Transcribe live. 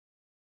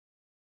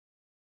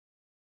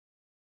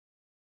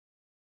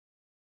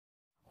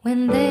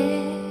When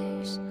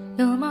there's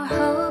no more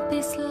hope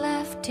is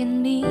left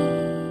in me,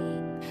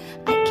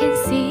 I can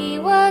see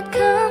what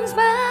comes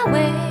my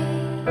way,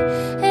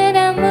 and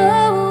I'm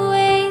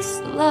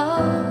always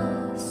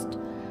lost.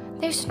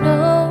 There's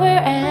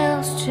nowhere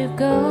else to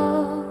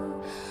go.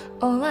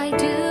 All I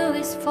do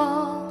is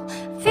fall.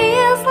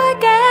 Feels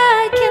like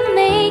I can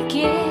make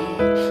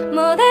it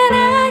more than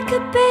I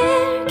could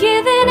bear.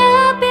 Giving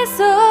up is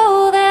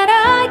all that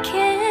I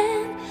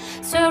can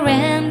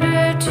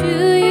surrender to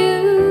you.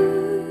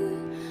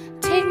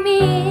 Take me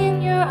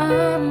in your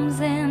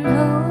arms and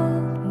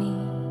hold me.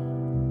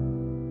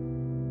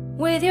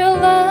 With your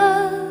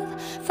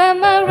love, find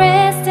my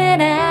rest,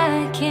 and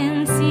I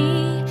can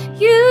see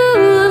you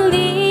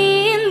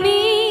lead me.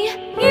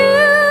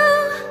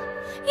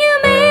 You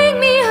make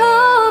me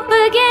hope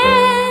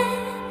again.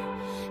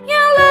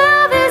 Your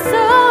love is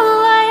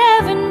all I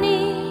ever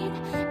need.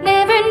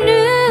 Never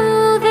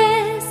knew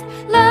this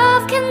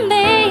love can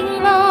make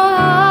my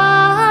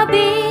heart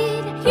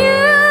beat.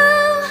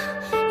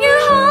 You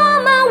hold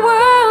my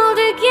world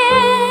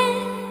again.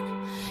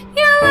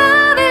 Your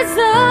love is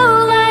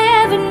all I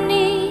ever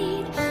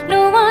need.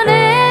 No one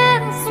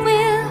else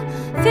will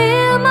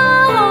fill my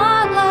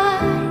heart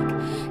like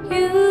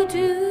you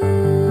do.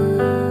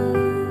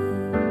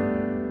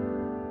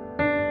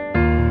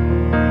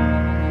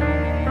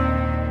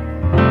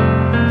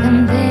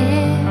 And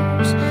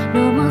there's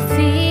no more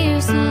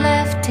fears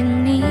left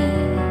in me.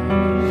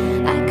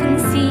 I can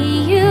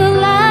see you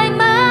light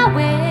my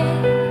way,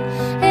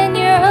 and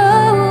you're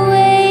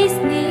always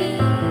near.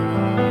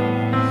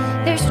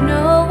 There's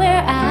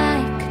nowhere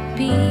I could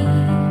be.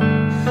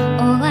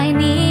 All I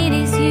need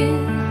is you.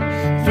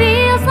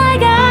 Feels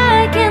like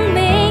I can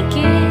make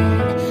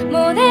it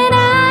more than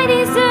I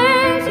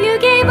deserve. You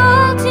gave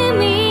all to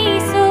me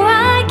so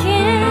I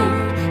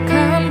can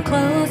come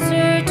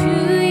closer to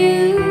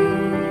you.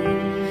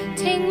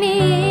 Take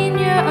me in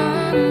your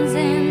arms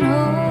and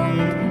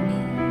hold me.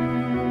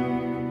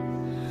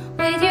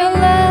 With your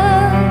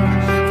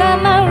love,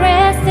 find my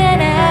rest,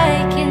 and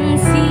I can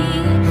see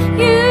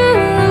you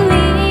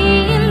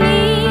lead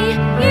me.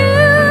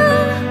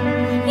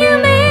 You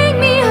make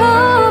me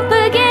hope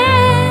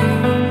again.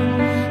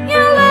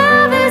 Your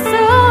love is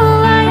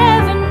all I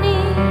ever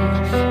need.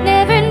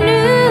 Never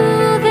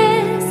knew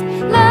this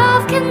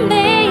love can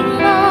make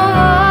my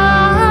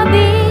heart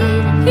beat.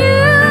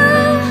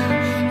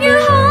 You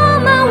hold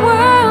my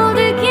world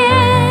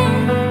again.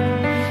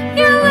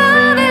 Your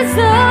love is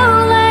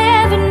all I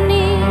ever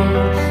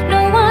need.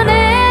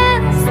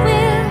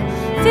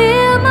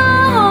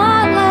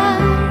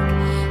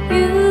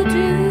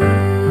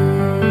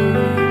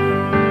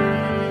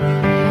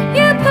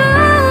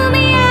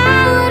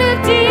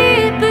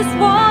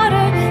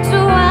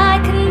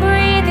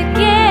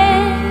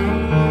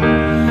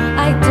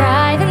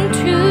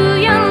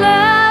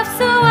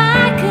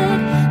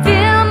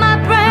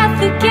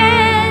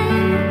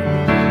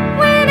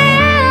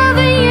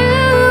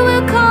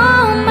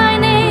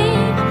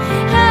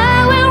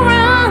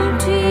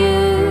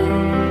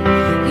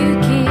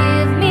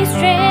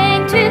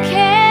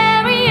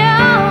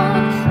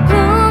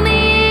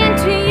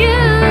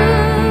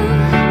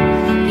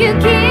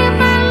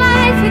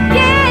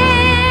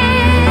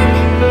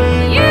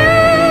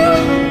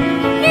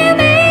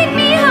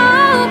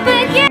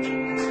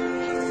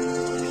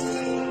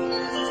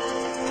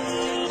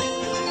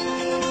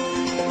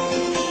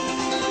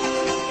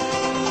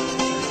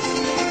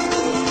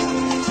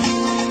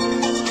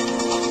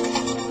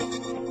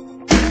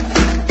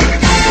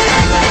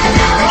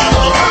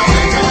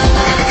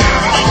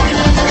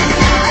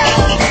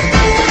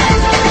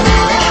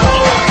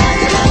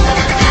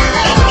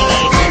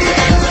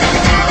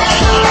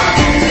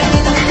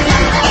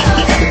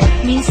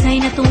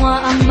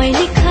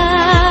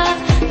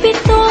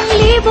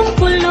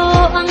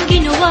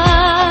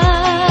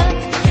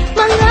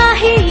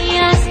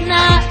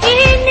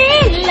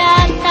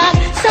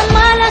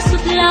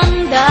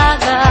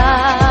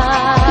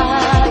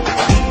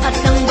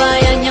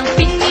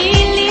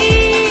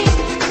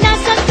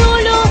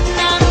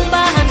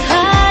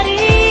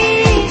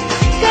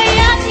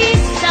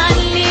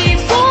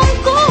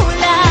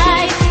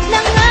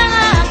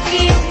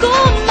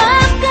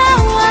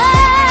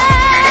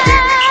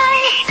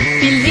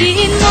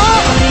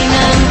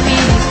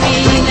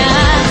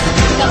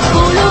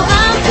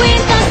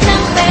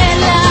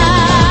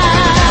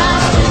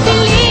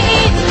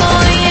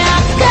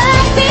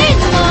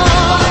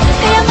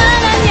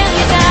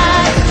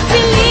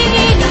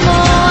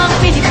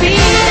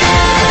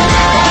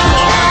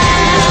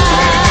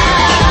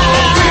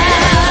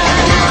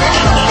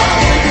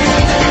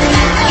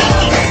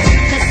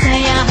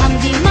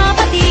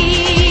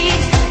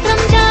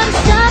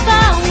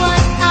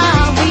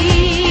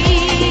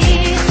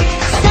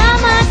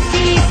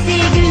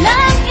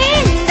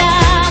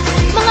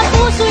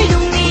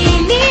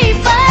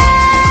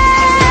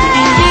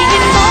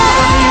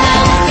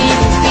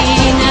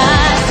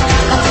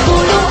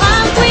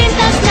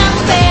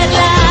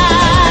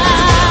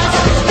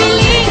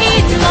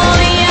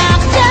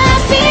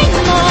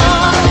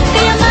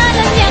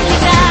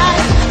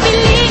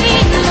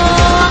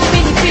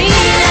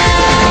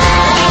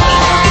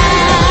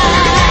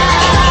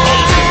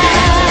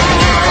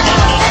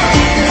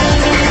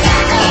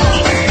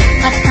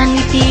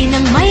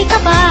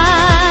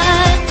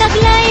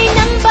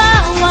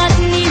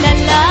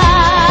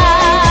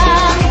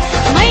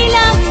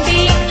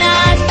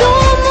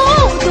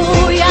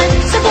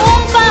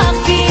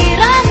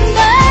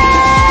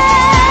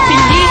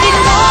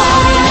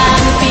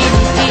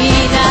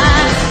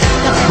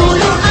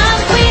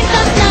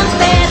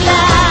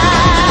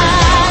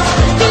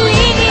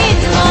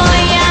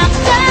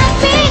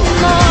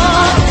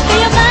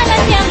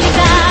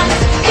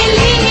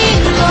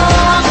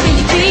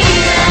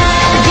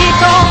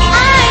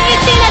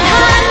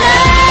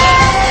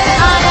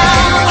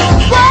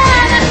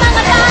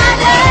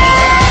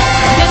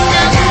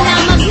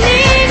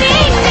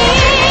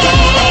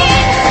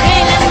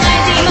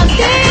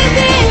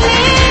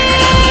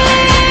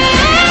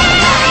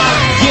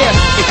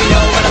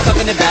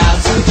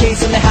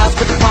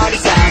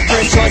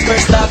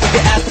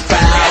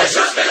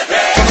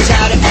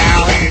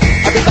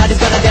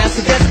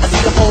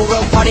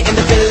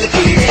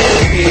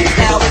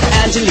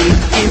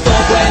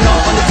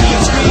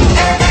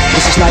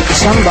 just like the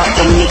samba.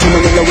 Coming into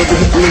Manila with the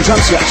hip and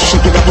drum set.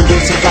 Shake it up and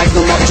dance it like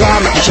no more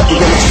drama. And shut the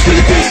door, just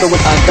really things throw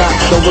it out that.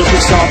 Though we're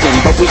quick stopping,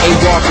 but we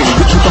ain't walking.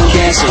 We keep on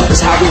dancing,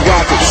 that's how we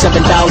rock it.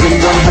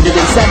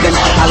 7,107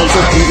 islands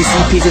of PVC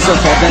pieces of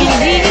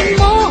heaven.